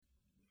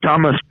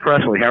Thomas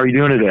Presley, how are you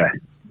doing today?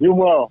 Doing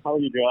well. How are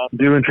you, Josh?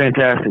 Doing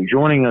fantastic.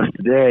 Joining us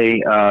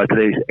today,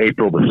 today's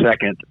April the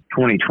 2nd,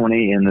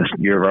 2020, in this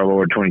year of our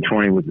Lord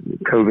 2020 with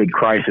the COVID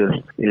crisis,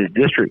 is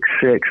District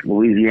 6,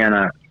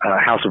 Louisiana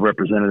House of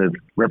Representatives,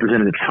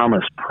 Representative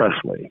Thomas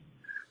Presley.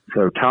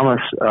 So, Thomas,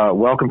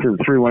 welcome to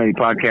the 3180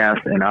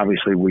 podcast, and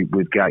obviously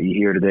we've got you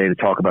here today to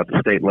talk about the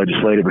state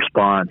legislative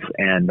response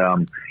and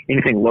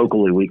anything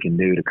locally we can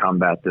do to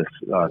combat this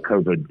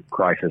COVID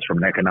crisis from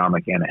an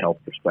economic and a health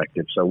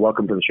perspective. So,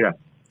 welcome to the show.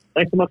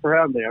 Thanks so much for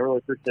having me. I really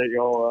appreciate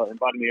you all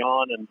inviting me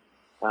on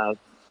and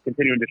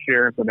continuing to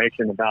share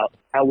information about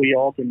how we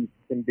all can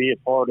be a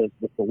part of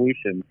the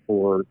solution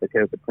for the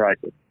COVID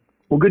crisis.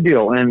 Well, good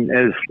deal. And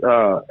as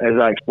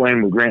I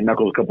explained with Grant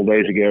Nuckols a couple of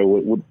days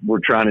ago, we're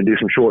trying to do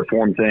some short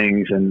form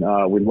things, and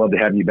we'd love to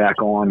have you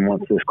back on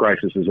once this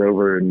crisis is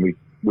over. And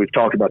we've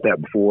talked about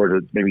that before,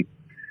 to maybe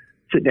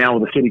sit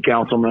down with a city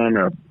councilman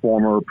or a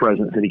former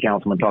present city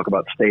councilman, talk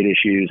about state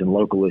issues and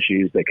local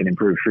issues that can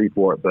improve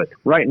Shreveport. But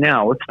right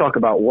now, let's talk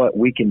about what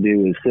we can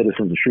do as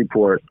citizens of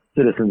Shreveport,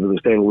 citizens of the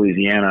state of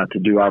Louisiana, to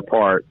do our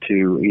part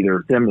to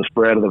either stem the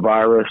spread of the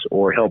virus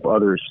or help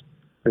others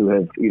who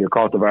have either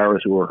caught the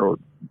virus or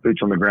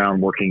boots on the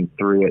ground working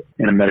through it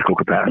in a medical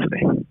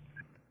capacity.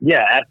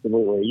 Yeah,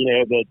 absolutely.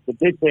 The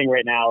big thing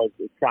right now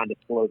is trying to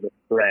slow the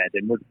spread.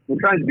 And we're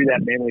trying to do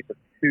that mainly for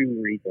two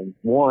reasons.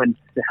 One,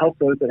 to help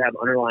those that have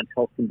underlying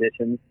health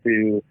conditions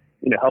to,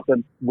 help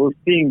them. We're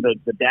seeing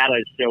the data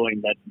is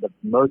showing that the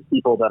most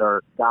people that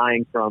are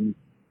dying from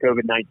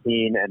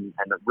COVID-19 and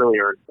really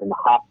are in the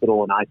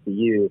hospital and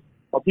ICU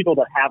are people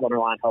that have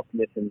underlying health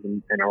conditions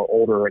and are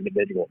older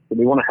individuals. So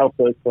we want to help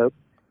those folks.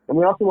 And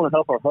we also want to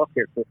help our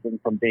healthcare system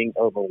from being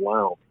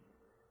overwhelmed.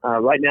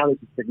 Right now, there's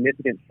a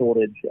significant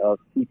shortage of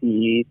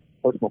PPE,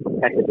 personal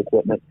protective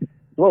equipment, as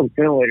well as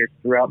ventilators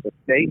throughout the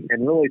state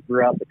and really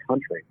throughout the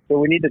country. So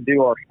we need to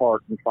do our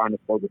part in trying to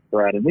slow the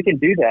spread, and we can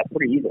do that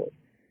pretty easily.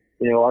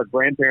 Our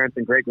grandparents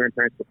and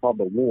great-grandparents were called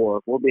to war.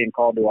 We're being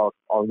called to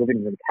our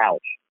living room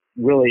couch.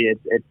 Really,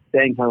 it's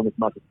staying home as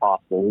much as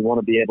possible. We want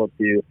to be able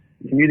to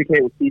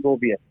communicate with people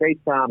via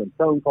FaceTime and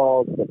phone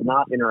calls, but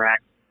not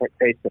interact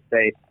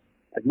face-to-face.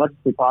 As much as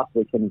we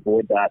possibly can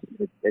avoid that,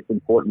 it's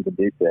important to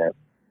do so.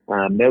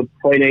 No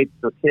play dates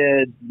for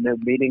kids, no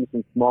meetings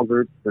in small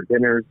groups for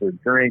dinners or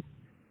drinks,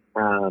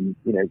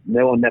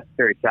 no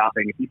unnecessary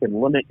shopping. If you can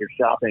limit your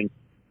shopping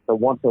to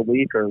once a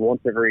week or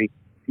once every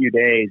few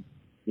days,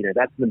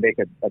 that's going to make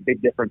a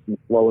big difference in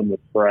slowing the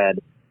spread.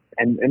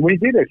 And when you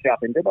do those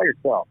shopping, go by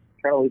yourself.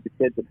 Try to leave the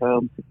kids at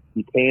home if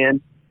you can,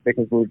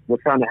 because we're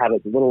trying to have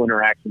as little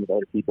interaction with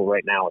other people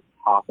right now as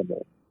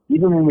possible.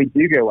 Even when we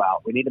do go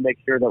out, we need to make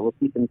sure that we're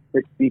keeping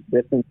 6 feet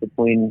distance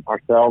between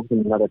ourselves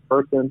and another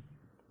person.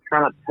 Try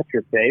not to touch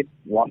your face.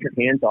 Wash your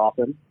hands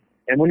often.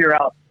 And when you're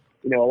out,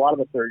 a lot of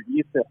us are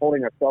used to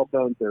holding our cell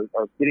phones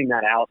or getting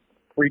that out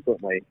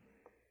frequently.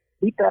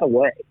 Keep that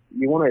away.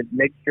 You want to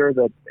make sure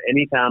that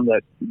anytime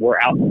that we're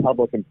out in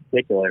public in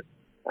particular,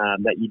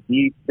 that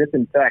you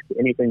disinfect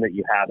anything that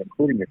you have,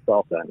 including your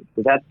cell phone.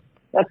 So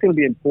that's going to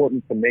be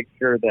important to make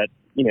sure that,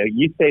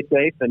 you stay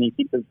safe and you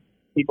keep the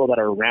people that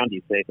are around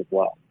you safe as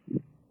well.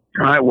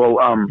 All right. Well,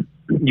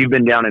 you've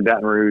been down in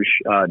Baton Rouge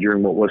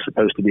during what was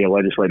supposed to be a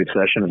legislative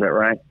session. Is that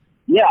right?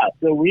 Yeah.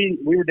 So we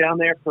were down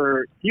there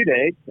for a few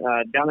days,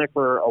 down there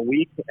for a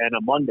week and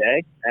a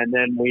Monday, and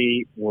then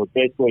we were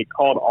basically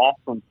called off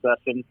from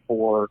session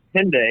for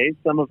 10 days.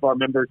 Some of our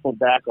members went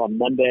back on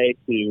Monday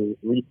to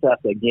recess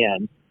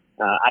again.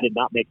 I did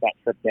not make that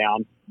trip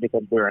down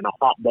because we're in a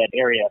hotbed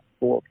area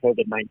for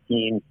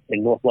COVID-19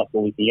 in Northwest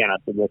Louisiana.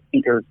 So the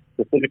speaker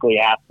specifically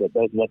asked that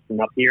those of us from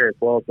up here, as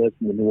well as those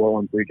from the New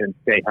Orleans region,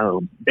 stay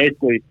home.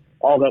 Basically,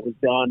 all that was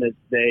done is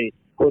they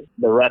put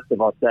the rest of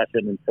our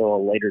session until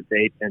a later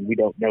date, and we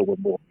don't know when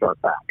we'll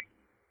start back.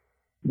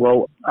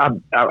 Well, I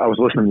was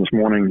listening this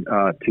morning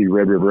to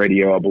Red River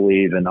Radio, I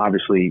believe, and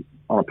obviously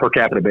on a per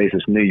capita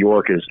basis, New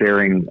York is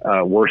faring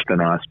worse than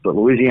us, but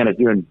Louisiana is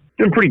doing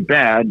pretty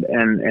bad,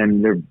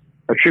 and they're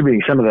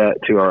attributing some of that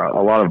to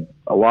a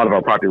lot of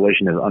our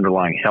population as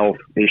underlying health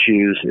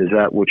issues. Is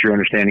that what your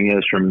understanding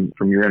is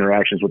from your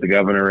interactions with the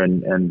governor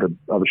and the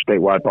other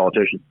statewide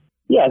politicians?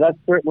 Yeah, that's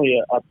certainly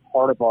a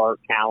part of our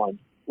challenge.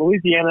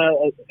 Louisiana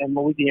and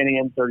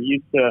Louisianians are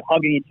used to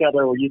hugging each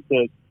other. We're used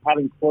to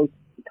having close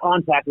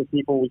contact with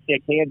people. We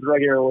shake hands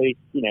regularly.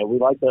 We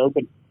like to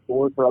open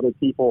doors for other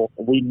people.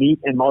 We meet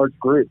in large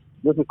groups.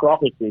 This is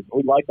crawfish season.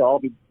 We'd like to all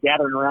be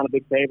gathering around a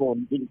big table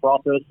and eating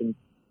crawfish and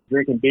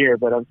drinking beer,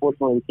 but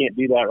unfortunately we can't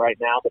do that right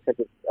now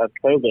because of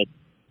COVID.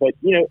 But,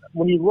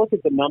 when you look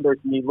at the numbers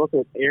and you look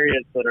at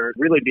areas that are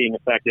really being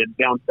affected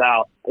down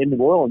south, in the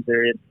New Orleans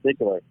area in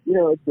particular,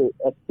 it's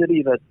a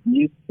city that's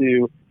used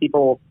to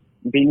people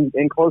being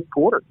in close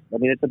quarters. I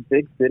mean, it's a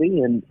big city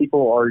and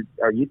people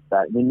are used to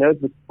that. We know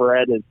the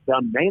spread is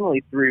done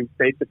mainly through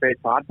face-to-face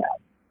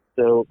contact.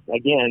 So,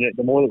 again,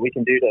 the more that we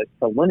can do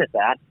to limit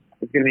that,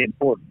 it's going to be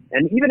important.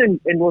 And even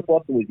in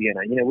Northwest Louisiana,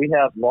 we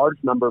have large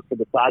number for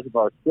the size of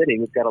our city.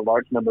 We've got a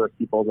large number of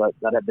people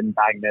that have been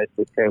diagnosed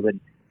with COVID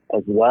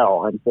as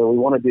well. And so we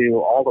want to do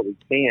all that we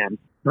can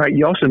Right.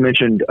 You also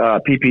mentioned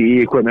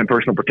PPE equipment,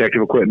 personal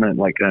protective equipment,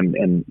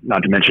 and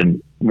not to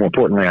mention, more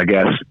importantly, I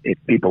guess, if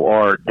people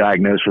are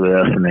diagnosed with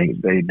this and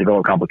they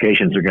develop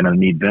complications, they're going to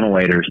need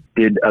ventilators.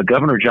 Did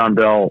Governor John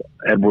Bell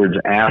Edwards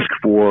ask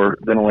for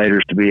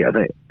ventilators to be?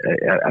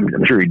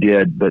 I'm sure he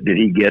did, but did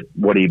he get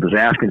what he was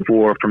asking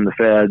for from the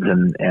feds?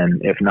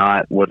 And if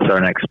not, what's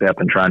our next step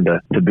in trying to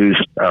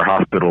boost our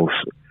hospitals'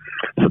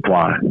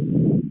 supply?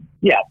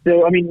 Yeah,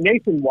 so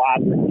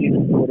nationwide, we're seeing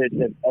a shortage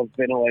of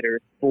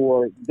ventilators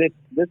for this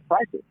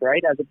crisis,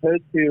 right? As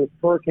opposed to a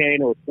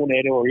hurricane or a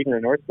tornado or even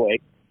an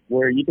earthquake,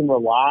 where you can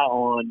rely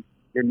on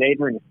your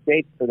neighboring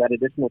states for that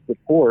additional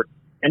support.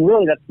 And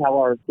really, that's how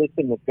our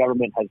system of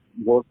government has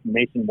worked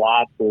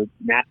nationwide for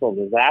natural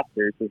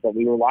disasters, is that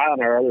we rely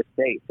on our other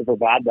states to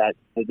provide that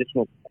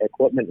additional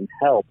equipment and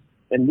help.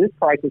 In this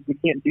crisis, we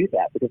can't do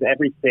that because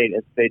every state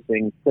is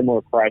facing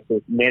similar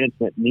crisis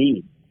management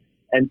needs.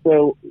 And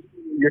so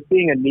you're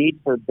seeing a need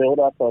for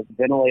buildup of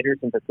ventilators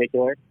in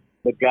particular.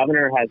 The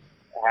governor has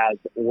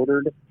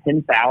ordered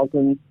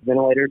 10,000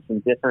 ventilators from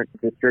different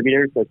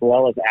distributors, as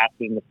well as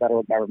asking the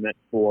federal government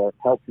for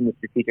help from the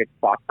strategic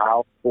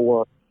stockpile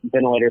for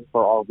ventilators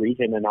for our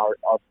region and our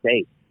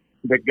state.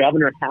 The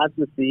governor has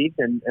received,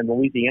 and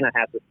Louisiana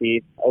has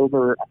received,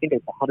 over, I think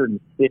it's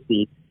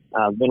 150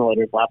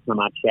 ventilators last time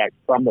I checked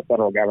from the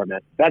federal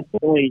government. That's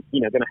only,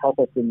 going to help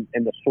us in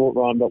the short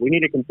run, but we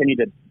need to continue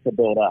to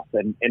build up.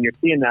 And you're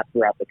seeing that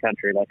throughout the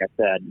country. Like I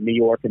said, New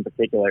York in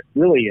particular,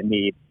 really in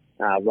need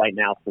right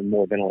now for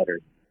more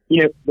ventilators.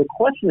 The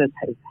question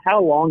is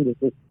how long does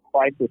this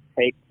crisis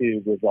take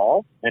to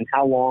resolve, and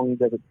how long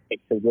does it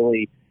take to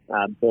really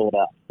build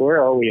up?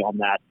 Where are we on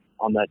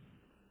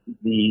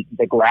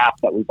the graph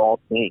that we've all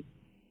seen?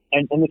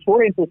 And the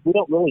short answer is we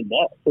don't really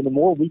know. So the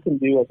more we can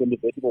do as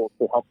individuals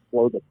to help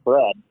slow the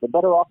spread, the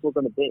better off we're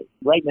going to be.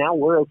 Right now,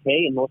 we're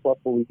okay in Northwest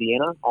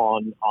Louisiana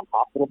on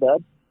hospital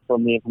beds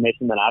from the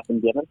information that I've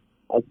been given,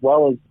 as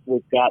well as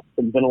we've got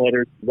some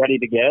ventilators ready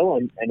to go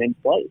and in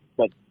place.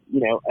 But,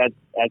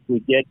 as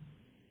we get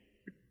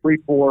 3,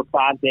 4,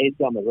 5 days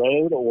down the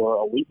road, or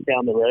a week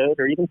down the road,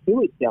 or even 2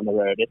 weeks down the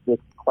road, if this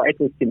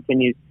crisis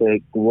continues to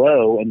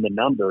grow in the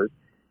numbers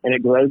and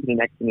it grows at an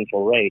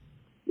exponential rate,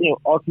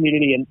 our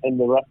community and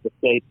the rest of the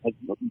state,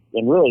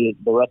 and really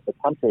the rest of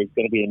the country, is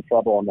going to be in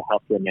trouble on the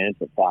healthcare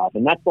management side.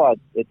 And that's why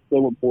it's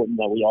so important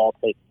that we all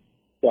take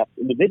steps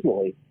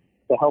individually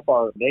to help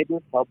our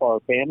neighbors, help our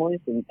families,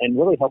 and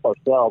really help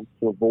ourselves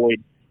to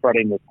avoid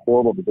spreading this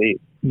horrible disease.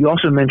 You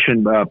also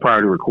mentioned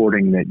prior to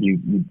recording that you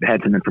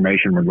had some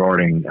information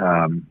regarding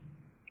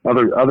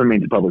other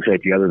means of public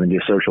safety other than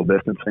just social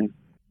distancing.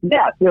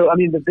 Yeah, so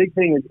the big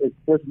thing is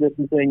social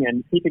distancing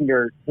and keeping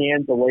your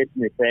hands away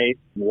from your face,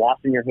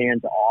 washing your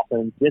hands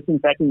often,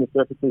 disinfecting the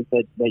surfaces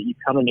that you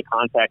come into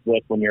contact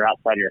with when you're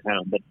outside of your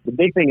home. But the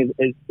big thing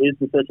is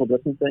the social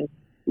distancing.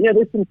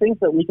 There's some things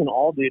that we can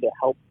all do to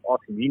help our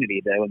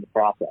community, though, in the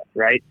process,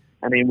 right?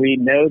 We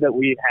know that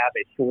we have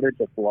a shortage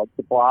of blood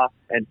supply,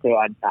 and so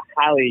I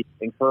highly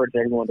encourage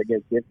everyone to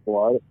go give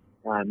blood.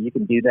 You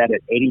can do that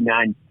at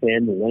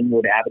 8910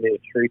 Linwood Avenue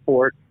at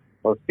Shreveport,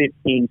 or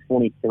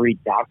 1523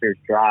 Doctors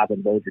Drive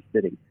in Bossier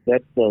City.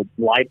 That's the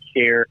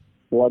LifeShare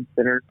Blood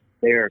Center.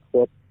 They are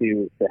equipped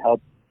to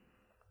help,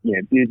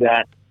 do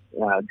that,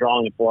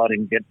 drawing of blood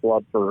and get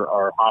blood for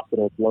our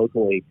hospitals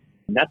locally.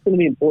 And that's going to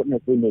be important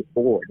as we move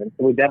forward. And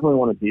so we definitely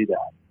want to do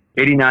that.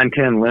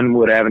 8910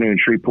 Linwood Avenue in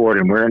Shreveport,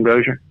 and where in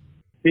Bossier?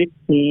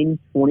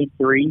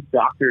 1523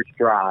 Doctors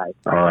Drive.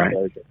 All right.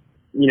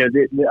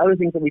 The other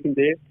things that we can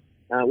do,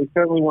 we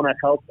certainly want to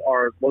help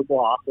our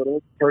local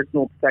hospitals.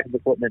 Personal protective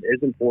equipment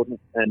is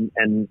important,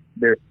 and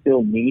there's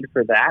still need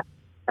for that.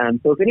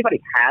 So if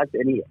anybody has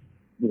any,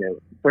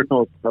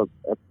 personal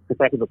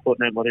protective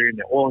equipment, whether you're in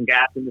the oil and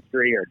gas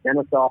industry or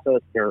dentist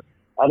office or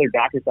other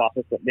doctor's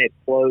office that may have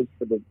closed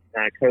for the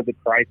COVID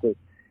crisis,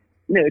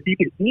 if you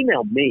could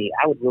email me,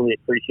 I would really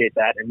appreciate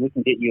that, and we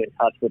can get you in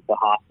touch with the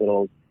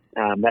hospitals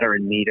that are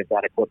in need of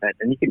that equipment.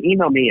 And you can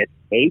email me at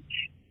hse006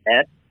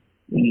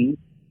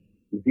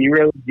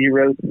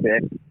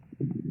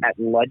 at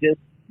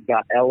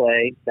legis.la.gov.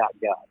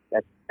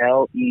 That's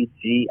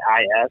legis.la.gov.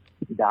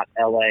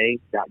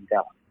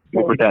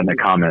 We'll put that in the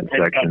comment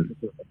section.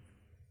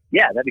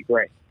 Yeah, that'd be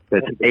great.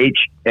 That's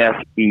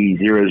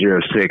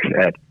HFE006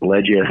 at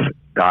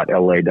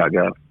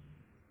legis.la.gov.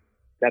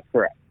 That's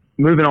correct.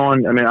 Moving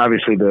on,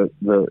 obviously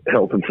the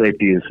health and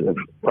safety is of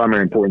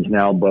primary importance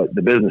now, but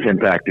the business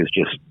impact is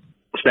just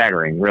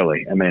staggering,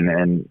 really. And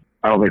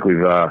I don't think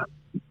we've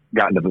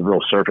gotten to the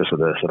real surface of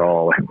this at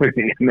all.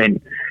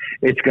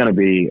 It's going to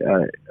be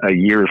a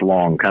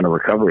years-long kind of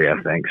recovery, I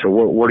think. So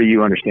what are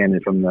you understanding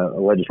from the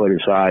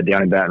legislative side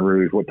down in Baton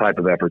Rouge? What type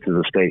of efforts is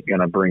the state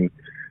going to bring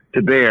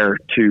to bear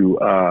to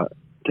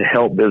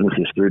help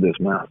businesses through this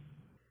mess?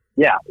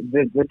 Yeah,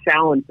 the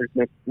challenge,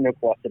 there's no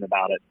question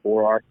about it,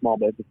 for our small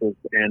businesses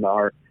and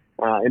our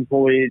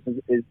employees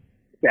is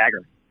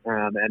staggering.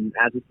 And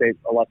as a state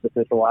elected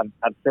official,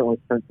 I've certainly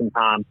spent some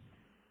time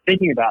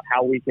thinking about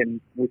how we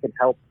can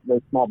help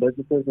those small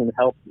businesses and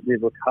help the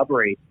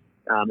recovery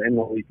in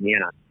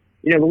Louisiana.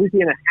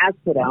 Louisiana has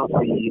put out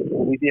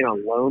the Louisiana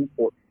Loan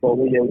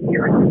Portfolio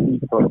Guarantee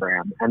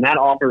Program, and that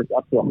offers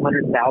up to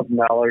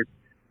 $100,000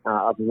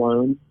 of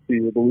loans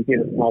to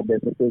Louisiana small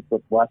businesses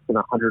with less than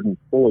 100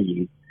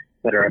 employees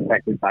that are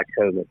affected by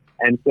COVID.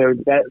 And so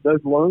those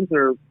loans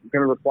are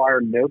going to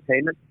require no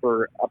payments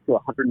for up to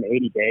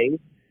 180 days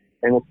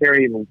and will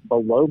carry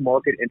below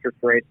market interest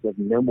rates of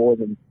no more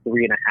than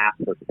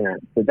 3.5%.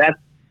 So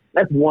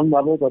that's one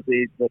level that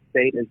the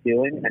state is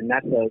doing, and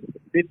that's a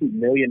 $50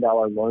 million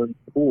loan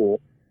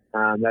pool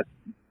that's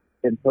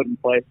been put in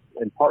place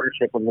in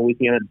partnership with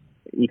Louisiana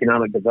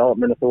Economic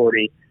Development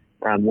Authority,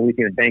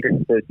 Louisiana Bankers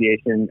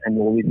Association, and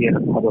the Louisiana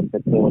Public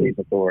Facilities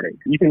Authority.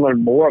 You can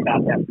learn more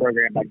about that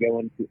program by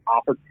going to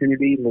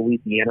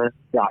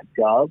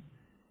opportunitylouisiana.gov.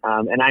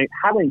 And I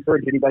highly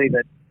encourage anybody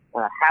that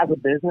has a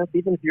business,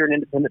 even if you're an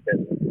independent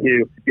business,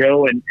 to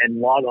go and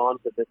log on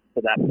to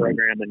that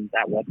program, and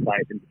that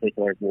website in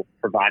particular will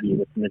provide you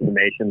with some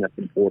information that's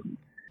important.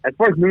 As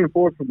far as moving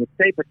forward from the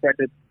state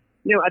perspective,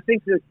 I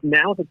think that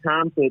now is the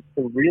time to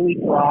really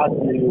try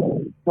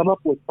to come up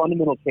with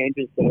fundamental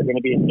changes that are going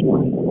to be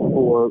important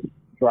for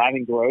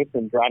driving growth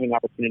and driving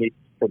opportunities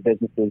for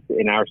businesses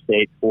in our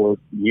state for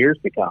years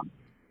to come.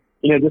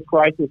 This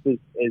crisis is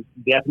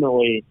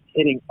definitely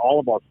hitting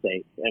all of our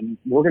states, and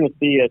we're going to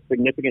see a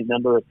significant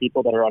number of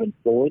people that are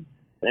unemployed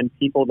and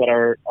people that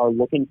are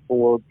looking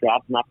for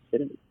jobs and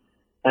opportunities.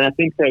 And I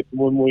think that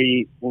when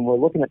we're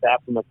looking at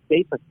that from a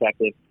state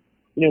perspective,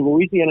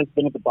 Louisiana's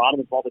been at the bottom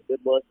of all the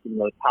good lists and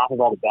the top of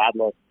all the bad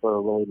lists for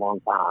a really long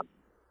time.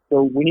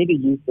 So we need to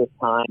use this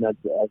time as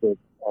a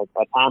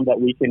time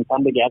that we can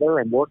come together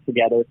and work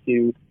together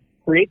to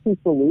create some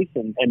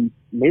solutions and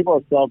move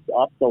ourselves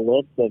up the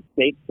list of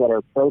states that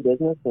are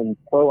pro-business and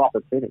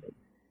pro-opportunity.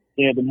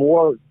 The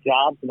more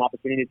jobs and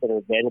opportunities that are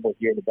available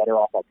here, the better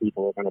off our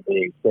people are going to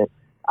be. So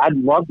I'd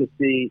love to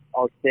see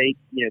our state,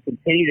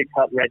 continue to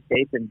cut red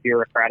tape and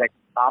bureaucratic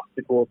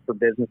obstacles for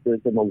businesses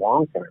in the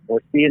long term.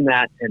 We're seeing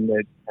that in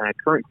the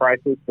current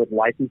crisis with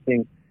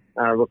licensing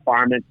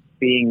requirements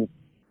being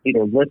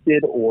either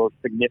lifted or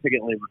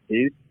significantly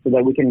reduced so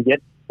that we can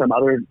get some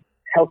other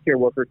healthcare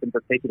workers in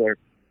particular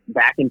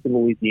back into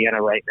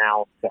Louisiana right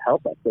now to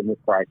help us in this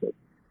crisis.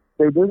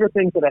 So those are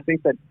things that I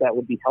think that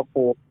would be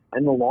helpful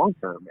in the long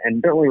term,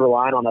 and certainly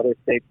relying on other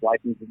states'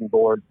 licensing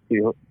boards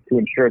to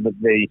ensure that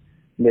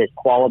there's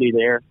quality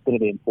there is going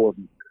to be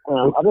important.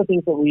 Other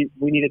things that we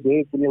need to do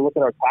is we need to look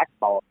at our tax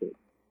policy.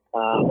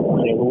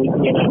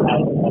 Louisiana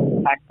has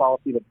a tax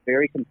policy that's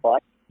very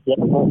complex,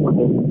 difficult for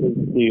businesses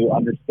to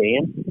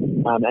understand,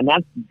 and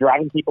that's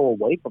driving people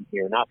away from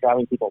here, not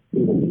driving people to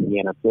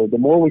Louisiana. So the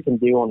more we can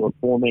do on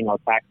reforming our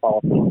tax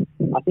policy,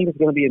 I think it's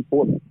going to be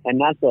important,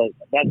 and that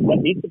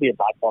needs to be a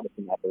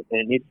bipartisan effort,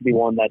 and it needs to be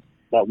one that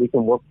we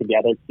can work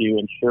together to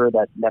ensure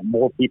that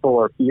more people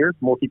are here,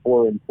 more people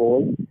are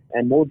employed,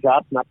 and more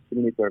jobs and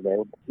opportunities are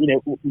available.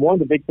 One of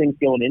the big things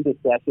going into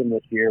session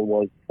this year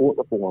was tort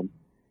reform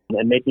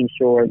and making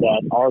sure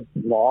that our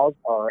laws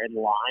are in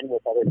line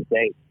with other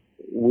states.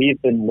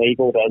 We've been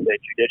labeled as a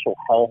judicial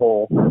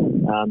hellhole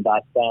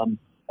by some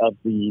of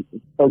the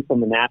folks on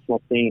the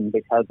national scene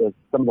because of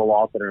some of the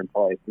laws that are in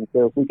place. And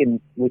so if we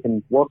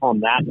can work on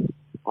that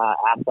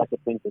aspect of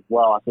things as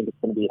well, I think it's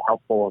going to be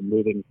helpful in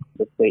moving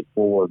the state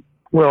forward.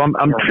 Well,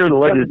 I'm sure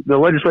the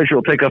legislature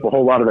will take up a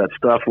whole lot of that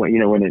stuff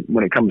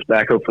when it comes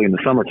back, hopefully in the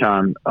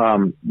summertime.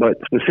 But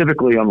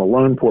specifically on the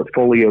Loan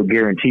Portfolio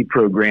Guarantee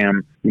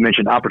Program, you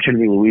mentioned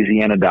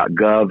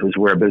opportunitylouisiana.gov is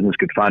where a business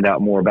could find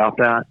out more about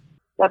that.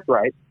 That's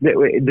right.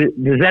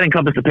 Does that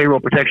encompass the Payroll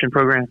Protection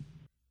Program?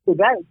 So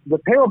the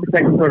Payroll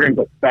Protection Program is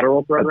a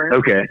federal program.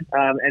 Okay.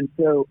 And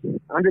so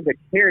under the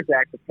CARES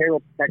Act, the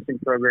Payroll Protection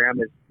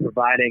Program is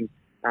providing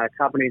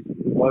companies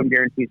loan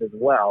guarantees as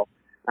well.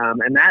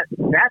 And that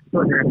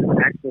program is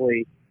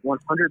actually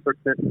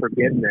 100%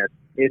 forgiveness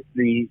if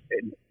the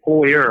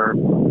employer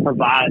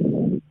provides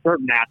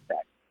certain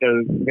aspects.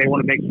 So they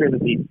want to make sure that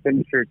the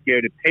expenditures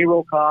go to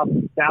payroll costs,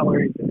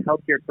 salaries, and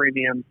healthcare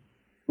premiums,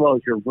 as well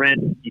as your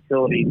rent,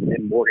 utilities,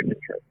 and mortgage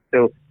interest.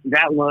 So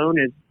that loan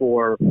is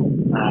for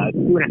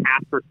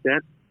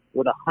 2.5%,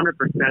 with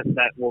 100%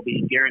 that will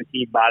be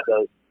guaranteed by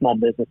the Small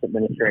Business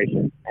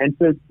Administration. And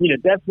so,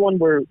 that's one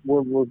where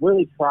we're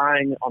really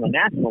trying on a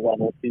national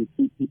level to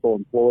keep people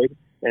employed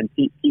and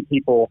keep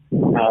people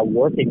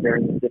working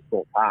during this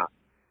difficult time.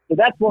 So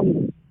that's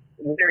one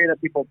area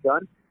that people have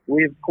done.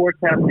 We, of course,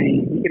 have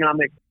the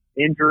economic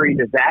injury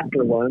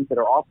disaster loans that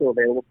are also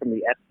available from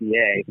the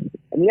SBA.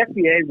 And the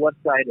SBA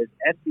website is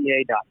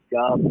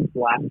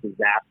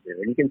sba.gov/disaster.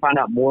 And you can find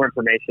out more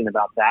information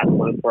about that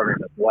loan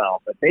program as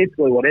well. But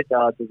basically what it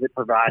does is it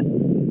provides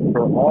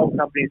for all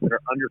companies that are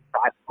under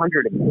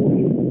 500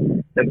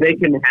 employees that they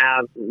can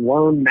have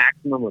loan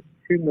maximum of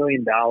 $2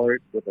 million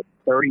with a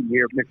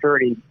 30-year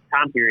maturity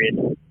time period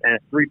and a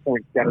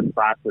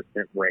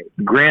 3.75% rate.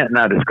 Grant and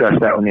I discussed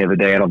that one the other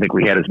day. I don't think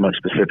we had as much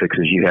specifics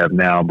as you have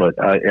now, but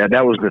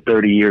that was the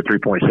 30-year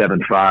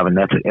 3.75, and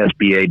that's at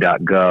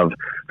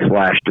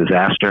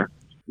sba.gov/disaster.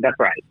 That's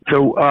right.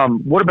 So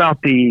what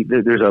about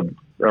there's a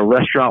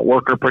Restaurant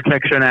Worker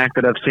Protection Act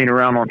that I've seen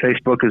around on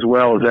Facebook as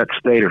well. Is that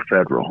state or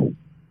federal?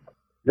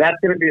 That's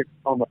going to be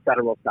on the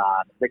federal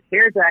side. The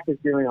CARES Act is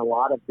doing a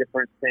lot of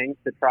different things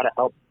to try to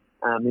help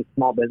these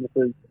small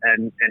businesses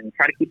and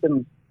try to keep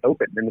them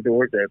open and the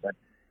doors open.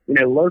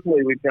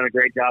 Locally, we've done a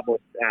great job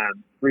with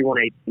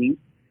 318 Eat.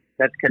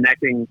 That's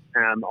connecting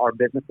our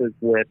businesses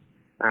with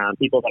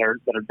people that are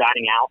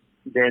dining out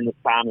during this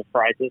time of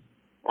crisis.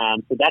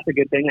 So that's a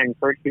good thing. I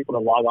encourage people to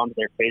log on to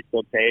their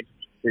Facebook page,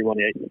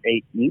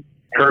 318 Eat.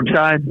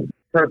 Curbside?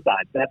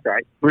 Curbside, that's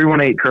right.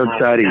 318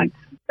 Curbside Eat.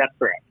 That's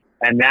correct.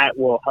 And that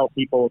will help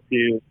people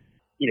to,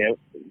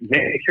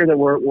 make sure that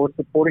we're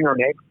supporting our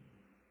neighbors.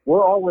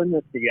 We're all in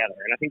this together.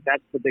 And I think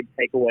that's the big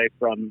takeaway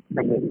from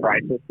this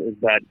crisis is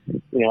that,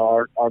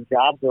 our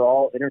jobs are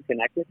all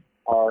interconnected.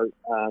 Our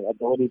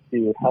ability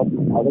to help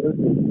others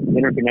is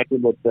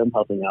interconnected with them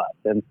helping us.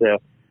 And so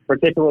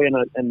particularly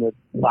in the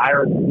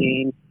virus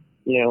scene,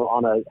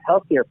 on a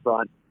healthcare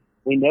front,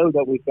 we know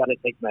that we've got to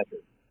take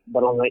measures.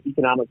 But on the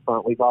economic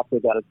front, we've also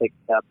got to take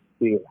steps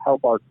to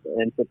help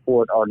and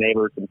support our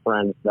neighbors and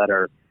friends that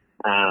are,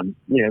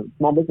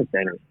 small business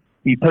owners.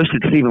 You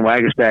posted Stephen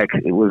Waguespack.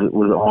 It was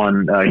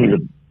on. He's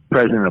a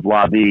president of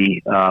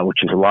Lobby,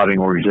 which is a lobbying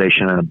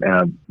organization and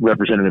a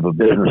representative of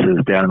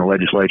businesses down in the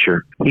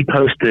legislature. He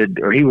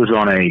was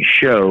on a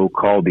show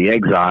called The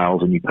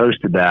Exiles, and you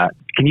posted that.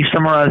 Can you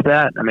summarize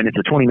that? I mean, it's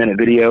a 20-minute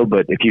video,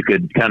 but if you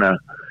could kind of,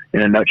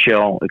 in a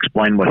nutshell,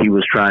 explain what he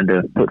was trying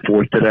to put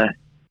forth today.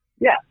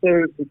 Yeah,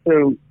 so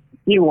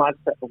Stephen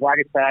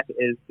Waguespack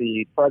is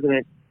the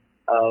president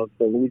of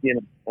the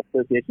Louisiana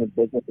Association of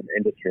Business and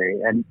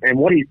Industry, and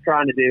what he's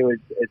trying to do is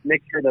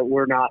make sure that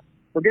we're not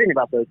forgetting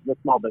about the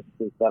small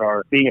businesses that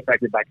are being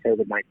affected by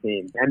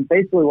COVID-19. And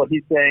basically what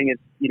he's saying is,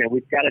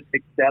 we've got to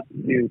take steps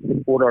to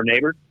support our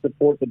neighbors,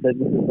 support the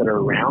businesses that are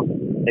around.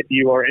 If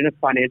you are in a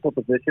financial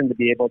position to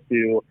be able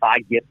to buy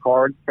gift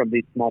cards from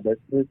these small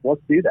businesses,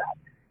 let's do that.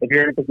 If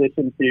you're in a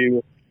position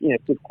to,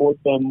 support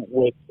them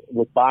with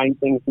buying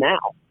things now,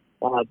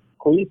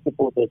 please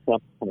support those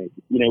companies.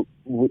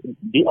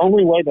 The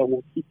only way that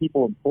we'll keep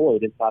people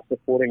employed is by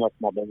supporting our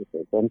small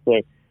businesses. And so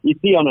you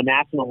see on a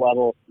national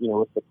level,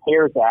 with the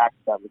CARES Act,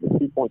 that was a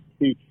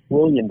 $2.2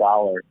 trillion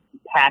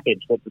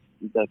package that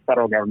the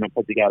federal government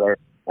put together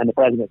and the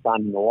president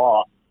signed into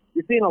law.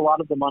 You're seeing a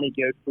lot of the money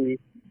go to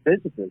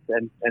businesses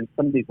and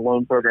some of these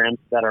loan programs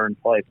that are in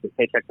place, the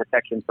Paycheck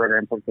Protection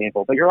Program, for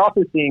example. But you're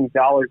also seeing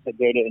dollars that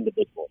go to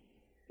individuals.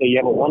 So you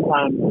have a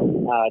one-time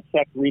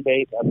check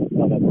rebate of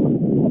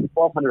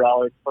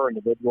 $1,200 per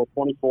individual,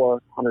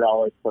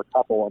 $2,400 per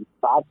couple, and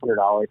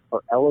 $500 per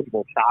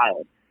eligible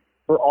child.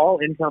 For all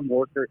income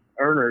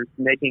earners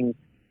making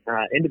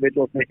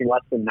individuals making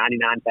less than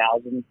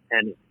 $99,000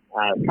 and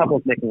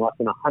couples making less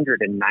than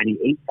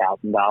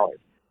 $198,000.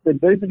 So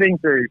those things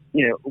are,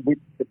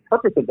 the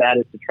purpose of that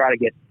is to try to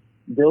get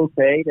bills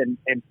paid and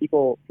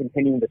people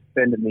continuing to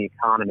spend in the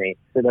economy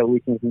so that we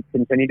can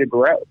continue to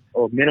grow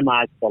or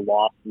minimize the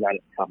loss that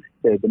is coming.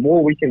 So the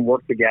more we can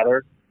work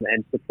together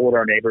and support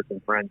our neighbors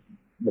and friends,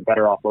 the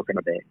better off we're going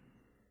to be.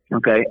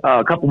 Okay.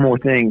 A couple more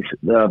things.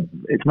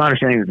 It's my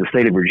understanding that the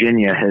state of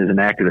Virginia has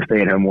enacted a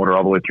stay-at-home order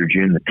all the way through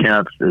June the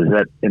 10th. Is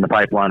that in the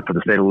pipeline for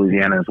the state of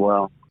Louisiana as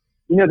well?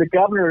 The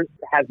governor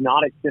has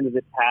not extended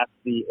it past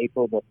the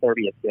April the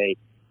 30th date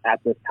at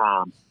this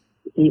time.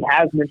 He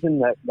has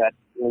mentioned that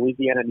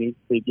Louisiana needs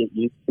to get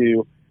used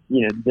to,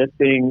 this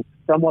being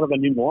somewhat of a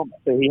new normal.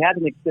 So he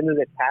hasn't extended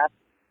it past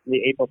the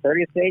April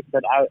 30th date,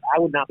 but I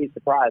would not be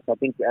surprised. I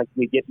think as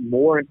we get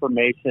more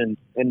information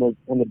in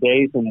the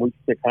days and weeks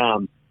to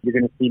come, you're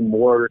going to see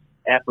more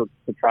efforts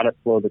to try to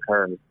slow the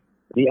curve.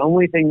 The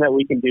only thing that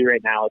we can do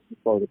right now is to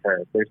slow the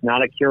curve. There's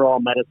not a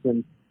cure-all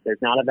medicine.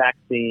 There's not a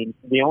vaccine.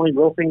 The only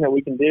real thing that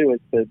we can do is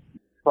to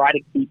try to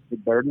keep the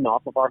burden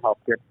off of our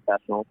healthcare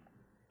professionals,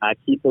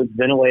 keep those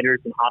ventilators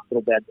and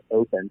hospital beds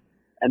open.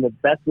 And the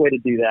best way to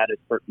do that is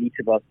for each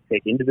of us to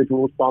take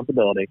individual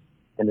responsibility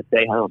and to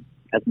stay home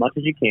as much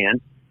as you can.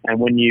 And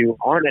when you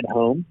aren't at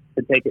home,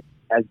 to take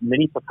as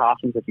many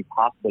precautions as you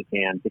possibly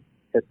can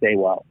to stay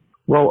well.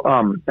 Well,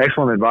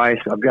 excellent advice.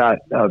 I've got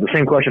the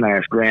same question I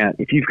asked Grant.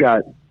 If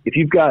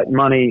you've got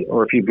money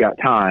or if you've got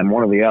time,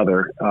 one or the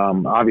other,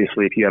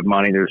 obviously if you have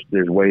money,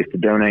 there's ways to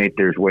donate,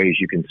 there's ways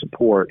you can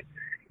support.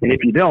 And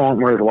if you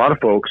don't, whereas a lot of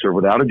folks are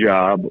without a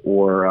job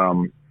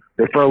or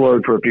they're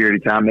furloughed for a period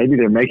of time, maybe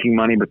they're making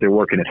money, but they're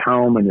working at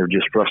home and they're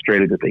just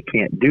frustrated that they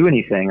can't do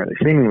anything or they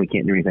seemingly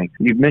can't do anything.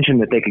 You've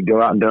mentioned that they could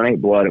go out and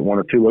donate blood at one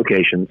or two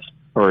locations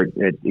or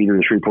at either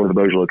the Shreveport or the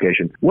Bossier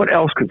location. What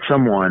else could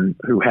someone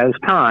who has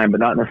time but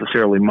not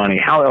necessarily money,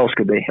 how else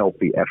could they help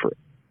the effort?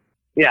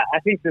 Yeah, I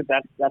think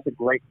that's a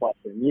great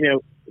question.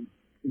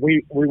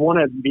 We want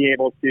to be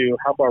able to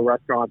help our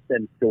restaurants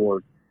and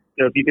stores.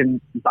 So if you can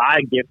buy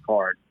a gift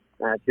card,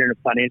 if you're in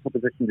a financial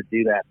position to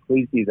do that,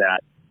 please do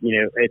that.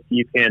 If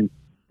you can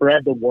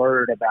spread the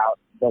word about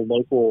the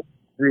local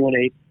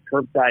 318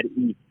 Curbside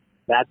Eat,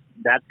 that's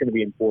going to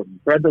be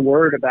important. Spread the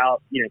word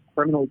about,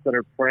 criminals that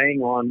are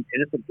preying on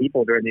innocent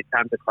people during these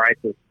times of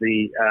crisis.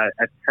 The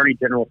Attorney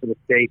General for the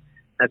state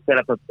has set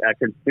up a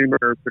consumer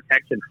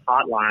protection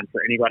hotline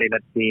for anybody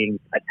that's being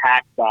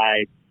attacked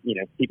by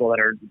people that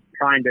are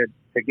trying to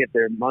get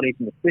their money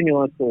from the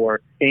stimulus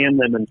or scam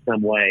them in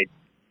some way.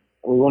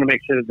 We want to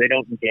make sure that they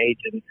don't engage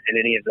in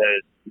any of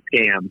those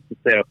scams.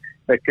 So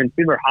the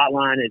consumer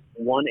hotline is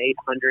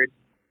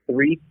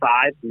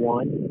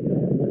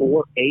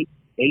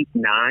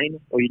 1-800-351-4889,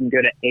 or you can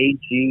go to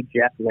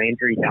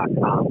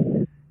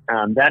agjefflandry.com.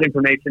 That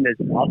information is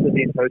also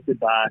being posted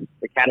by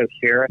the Caddo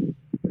Sheriff,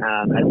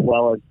 as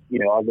well as,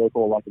 our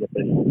local elected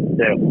officials.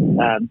 So,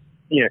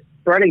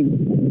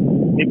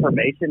 spreading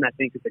information, I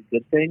think, is a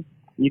good thing.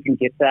 You can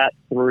get that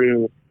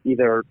through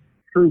either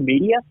through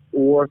media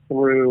or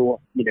through,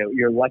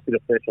 your elected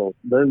officials.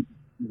 The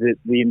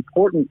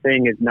important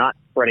thing is not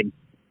spreading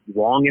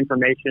wrong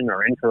information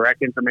or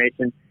incorrect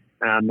information.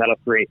 That'll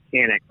create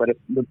panic. But if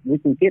we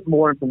can get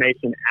more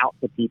information out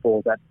to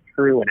people that's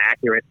true and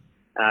accurate,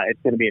 it's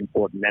going to be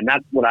important. And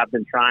that's what I've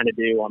been trying to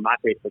do on my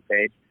Facebook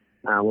page,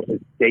 which is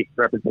State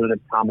Representative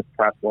Thomas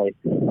Presley.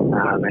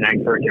 And I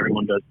encourage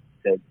everyone to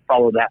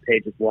follow that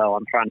page as well.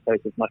 I'm trying to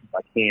post as much as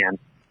I can.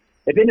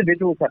 If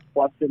individuals have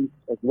questions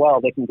as well,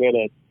 they can go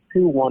to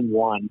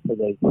 211 for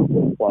those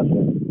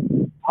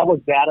questions.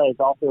 Public data is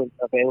also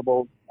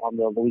available on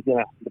the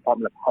Louisiana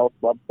Department of Health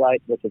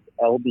website, which is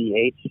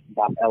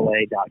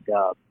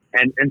ldh.la.gov.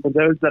 And for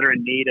those that are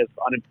in need of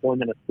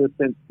unemployment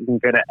assistance, you can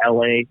go to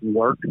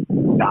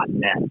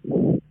laworks.net. Is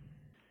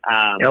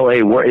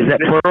that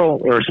plural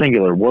or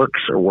singular?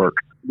 Works or work?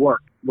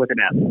 Work with an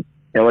S.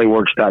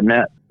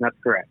 laworks.net? That's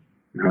correct.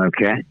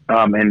 Okay.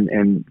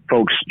 And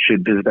folks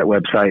should visit that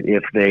website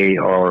if they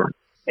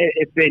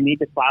need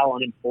to file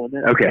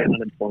unemployment. Okay.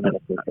 Unemployment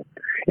assistance.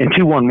 And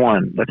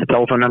 211, that's a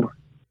telephone number?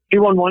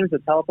 211 is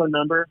a telephone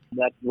number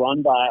that's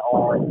run by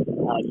our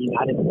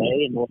United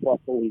Way in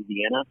Northwest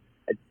Louisiana.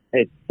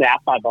 It's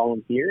staffed by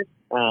volunteers,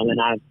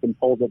 and I've been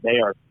told that they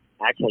are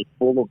actually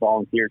full of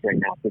volunteers right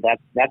now. So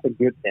that's a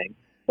good thing.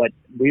 But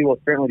we will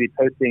certainly be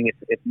posting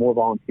if more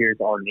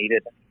volunteers are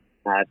needed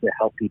to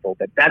help people.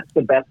 But that's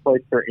the best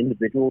place for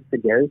individuals to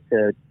go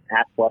to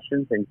ask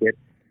questions and get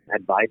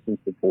advice and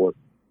support.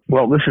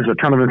 Well, this is a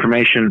ton of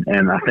information,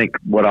 and I think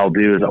what I'll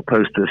do is I'll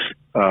post this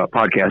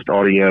podcast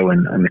audio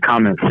in the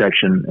comments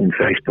section in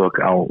Facebook.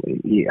 I'll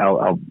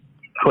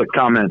put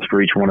comments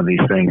for each one of these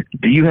things.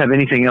 Do you have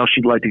anything else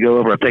you'd like to go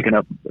over? I've taken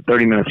up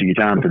 30 minutes of your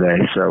time today,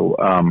 so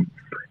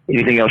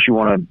anything else you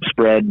want to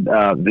spread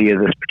via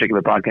this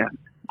particular podcast?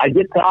 I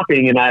get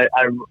talking, and I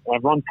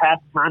run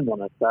past time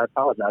limits, so I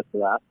apologize for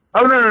that.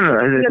 Oh,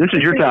 no. This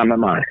is your time, not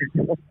mine.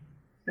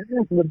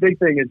 The big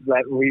thing is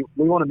that we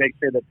want to make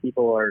sure that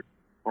people are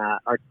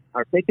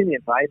taking the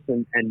advice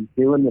and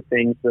doing the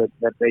things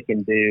that they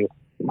can do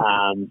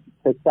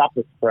to stop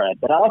the spread.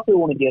 But I also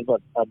want to give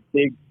a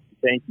big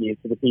thank you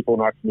to the people in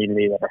our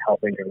community that are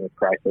helping during this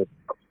crisis.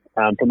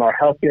 From our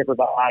healthcare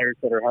providers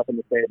that are helping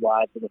to save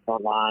lives in the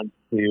front lines,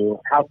 to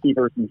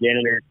housekeepers and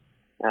janitors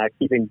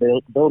keeping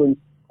buildings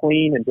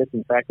clean and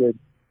disinfected,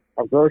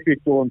 our grocery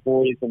store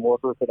employees and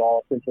workers at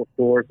all essential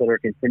stores that are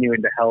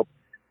continuing to help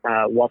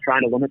while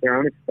trying to limit their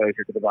own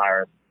exposure to the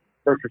virus,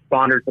 first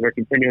responders that are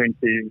continuing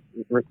to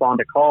respond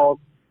to calls,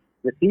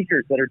 the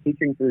teachers that are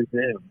teaching through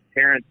Zoom,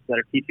 parents that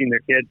are teaching their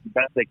kids the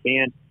best they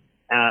can,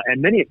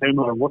 and many of whom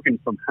are working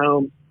from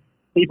home,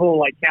 people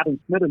like Captain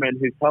Smitherman,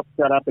 who's helped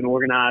set up and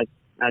organize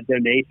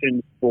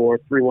donations for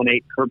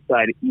 318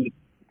 Curbside Eat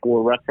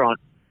for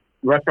restaurants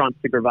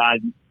to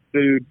provide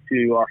food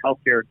to our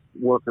healthcare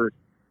workers,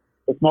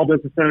 the small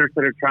business owners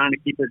that are trying to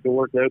keep their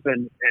doors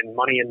open and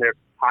money in their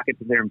pockets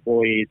of their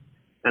employees,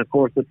 and of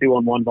course the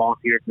 211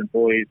 volunteers and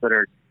employees that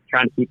are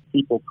trying to keep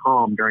people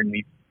calm during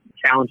these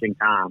challenging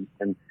times.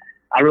 And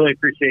I really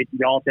appreciate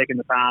y'all taking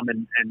the time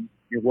and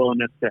your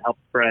willingness to help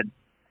spread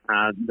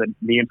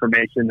the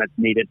information that's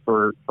needed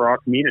for our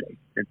community.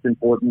 It's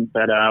important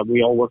that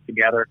we all work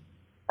together.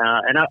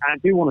 And I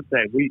do want to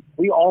say,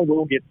 we all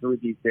will get through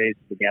these days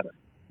together.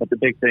 But the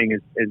big thing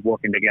is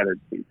working together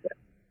to do that.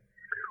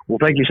 Well,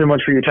 thank you so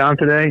much for your time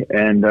today,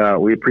 and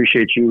we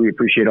appreciate you. We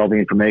appreciate all the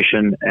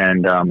information,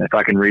 and if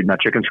I can read my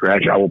chicken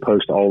scratch, I will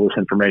post all this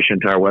information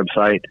to our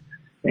website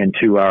and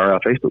to our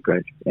Facebook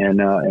page, and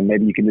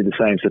maybe you can do the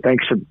same. So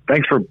thanks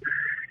for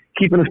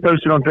keeping us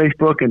posted on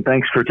Facebook, and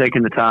thanks for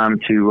taking the time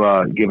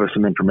to give us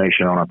some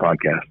information on our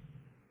podcast.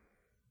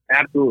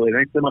 Absolutely.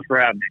 Thanks so much for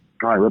having me.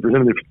 All right,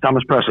 Representative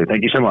Thomas Presley,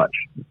 thank you so much.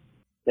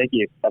 Thank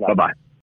you. Bye-bye.